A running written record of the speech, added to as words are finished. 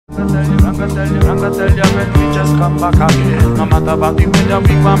I'm gonna tell you when we just come back again. No matter what the weather, we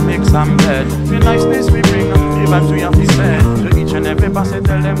gon' make some bed. The niceness we bring, the vibes we have to spend. To each and every bus, tell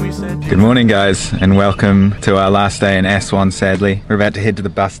them we said. Good morning guys, and welcome to our last day in Aswan sadly. We're about to head to the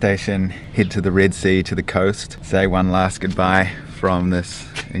bus station, head to the Red Sea, to the coast, say one last goodbye from this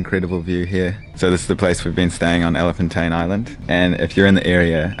incredible view here. So this is the place we've been staying on, Elephantine Island, and if you're in the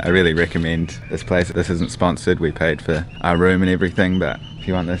area I really recommend this place. This isn't sponsored, we paid for our room and everything, but if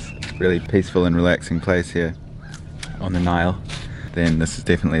you want this really peaceful and relaxing place here on the Nile, then this is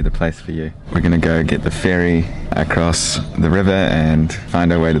definitely the place for you. We're gonna go get the ferry across the river and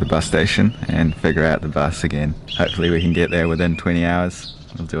find our way to the bus station and figure out the bus again. Hopefully we can get there within 20 hours.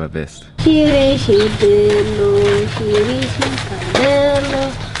 We'll do our best.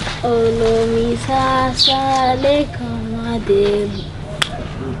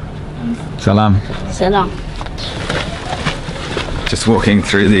 Salam. Salam. Just walking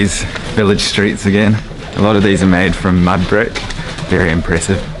through these village streets again. A lot of these are made from mud brick. Very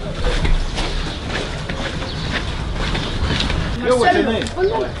impressive. Yo, what's your name?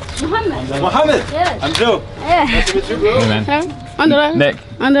 Muhammad. Mohammed? Yes. I'm Joe. Yeah. Nice to meet you, bro. Hey man. $1. Nick.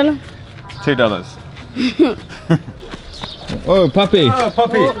 $1. $2. Oh, puppy. Oh,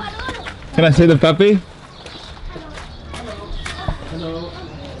 puppy. Can I see the puppy? Hello.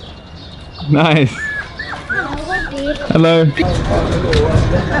 Nice. Hello.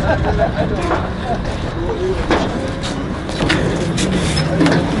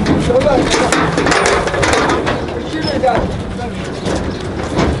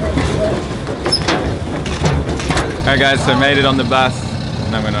 Alright guys, so made it on the bus.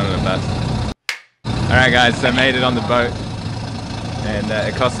 No, we're not on a bus. Alright guys, so made it on the boat. And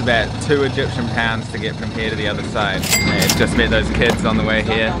it costs about £2 to get from here to the other side. And just met those kids on the way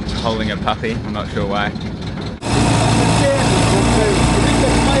here, holding a puppy. I'm not sure why.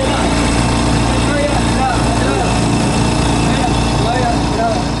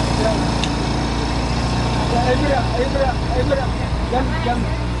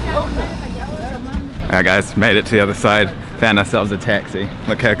 Alright guys, made it to the other side, found ourselves a taxi.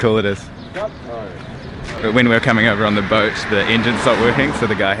 Look how cool it is. But when we were coming over on the boat, the engine stopped working, so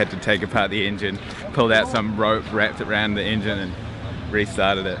the guy had to take apart the engine, pulled out some rope, wrapped it around the engine and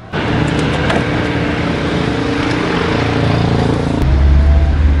restarted it.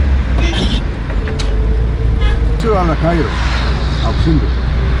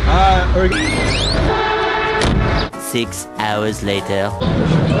 Uh, 6 hours later.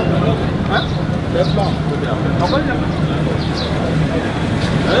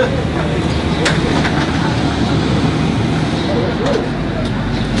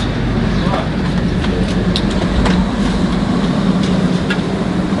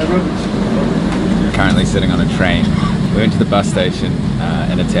 Currently sitting on a train. We went to the bus station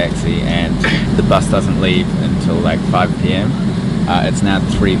in a taxi, and the bus doesn't leave until like 5 p.m. It's now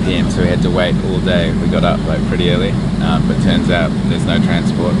 3 p.m. so we had to wait all day. We got up like pretty early, but turns out there's no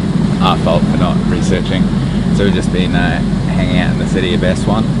transport. Our fault for not researching. So we've just been hanging out in the city of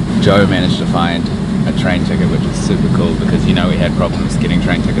Aswan. Joe managed to find a train ticket, which is super cool because you know we had problems getting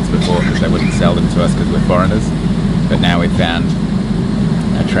train tickets before because they wouldn't sell them to us because we're foreigners. But now we found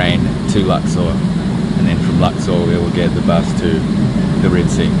a train to Luxor, and then from Luxor we will get the bus to the Red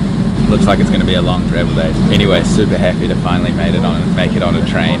Sea. Looks like it's going to be a long travel day. Anyway, super happy to finally make it on a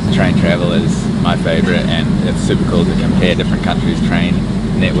train. Train travel is my favorite, and it's super cool to compare different countries' train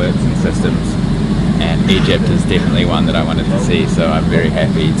networks and systems. And Egypt is definitely one that I wanted to see, so I'm very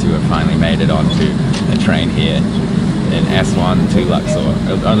happy to have finally made it onto a train here in Aswan to Luxor.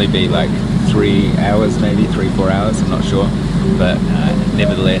 It'll only be like 3 hours, maybe 3-4 hours, I'm not sure, but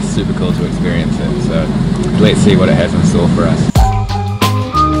nevertheless super cool to experience it. So let's see what it has in store for us.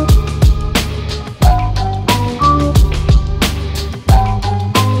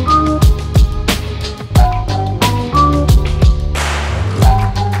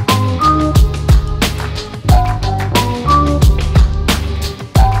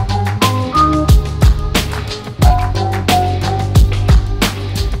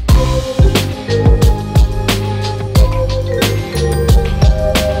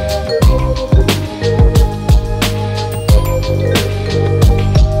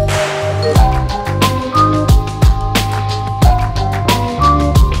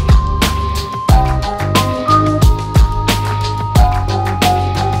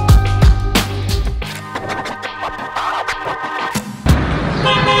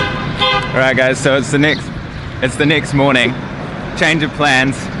 Alright guys, so it's the next morning. Change of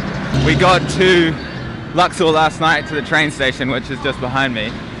plans. We got to Luxor last night to the train station, which is just behind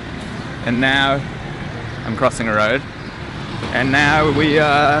me. And now I'm crossing a road. And now we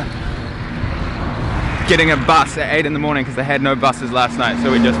are getting a bus at 8 in the morning because they had no buses last night,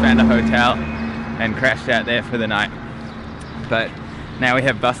 so we just found a hotel and crashed out there for the night. But now we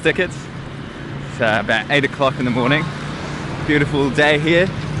have bus tickets. It's about 8 o'clock in the morning. Beautiful day here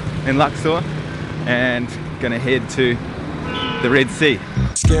in Luxor, and gonna head to the Red Sea.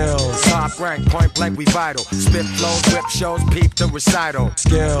 Skills, top rank, point blank, we vital. Spit flows, whip shows, peep the recital.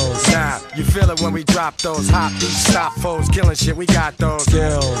 Skills, now you feel it when we drop those hot beats, stop foes, killing shit. We got those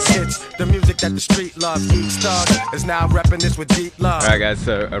skills. It's the music that the street loves. Each thug is now repping this with deep love. Alright guys,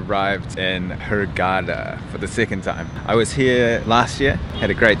 so arrived in Hurghada for the second time. I was here last year,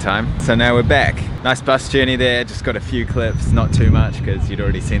 had a great time. So now we're back. Nice bus journey there, just got a few clips, not too much because you'd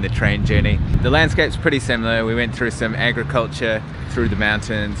already seen the train journey. The landscape's pretty similar. We went through some agriculture, through the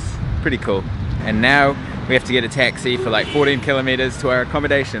mountains, pretty cool. And now we have to get a taxi for like 14 kilometers to our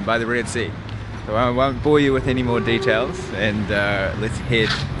accommodation by the Red Sea. So I won't bore you with any more details, and let's head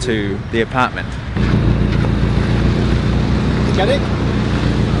to the apartment. Got it?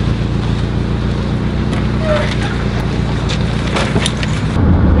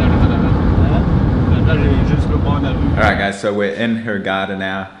 Alright guys, so we're in Hurghada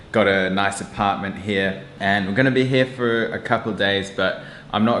now. Got a nice apartment here, and we're going to be here for a couple days, but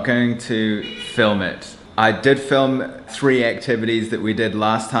I'm not going to film it. I did film 3 activities that we did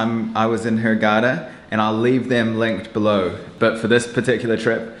last time I was in Hurghada, and I'll leave them linked below. But for this particular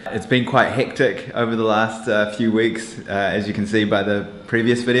trip, it's been quite hectic over the last few weeks, as you can see by the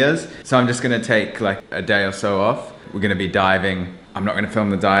previous videos. So I'm just going to take like a day or so off. We're going to be diving. I'm not going to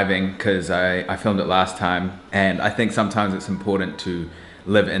film the diving because I filmed it last time, and I think sometimes it's important to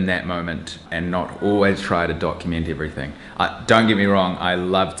live in that moment and not always try to document everything. Don't get me wrong, I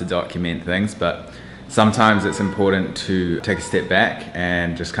love to document things, but sometimes it's important to take a step back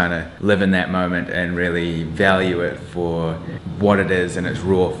and just kind of live in that moment and really value it for what it is in its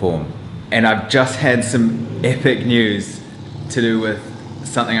raw form. And I've just had some epic news to do with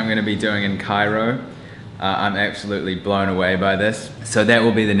something I'm going to be doing in Cairo. I'm absolutely blown away by this. So that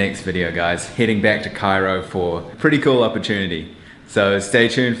will be the next video, guys. Heading back to Cairo for a pretty cool opportunity. So stay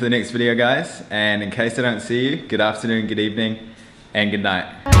tuned for the next video, guys. And in case I don't see you, good afternoon, good evening, and good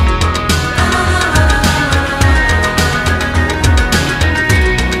night.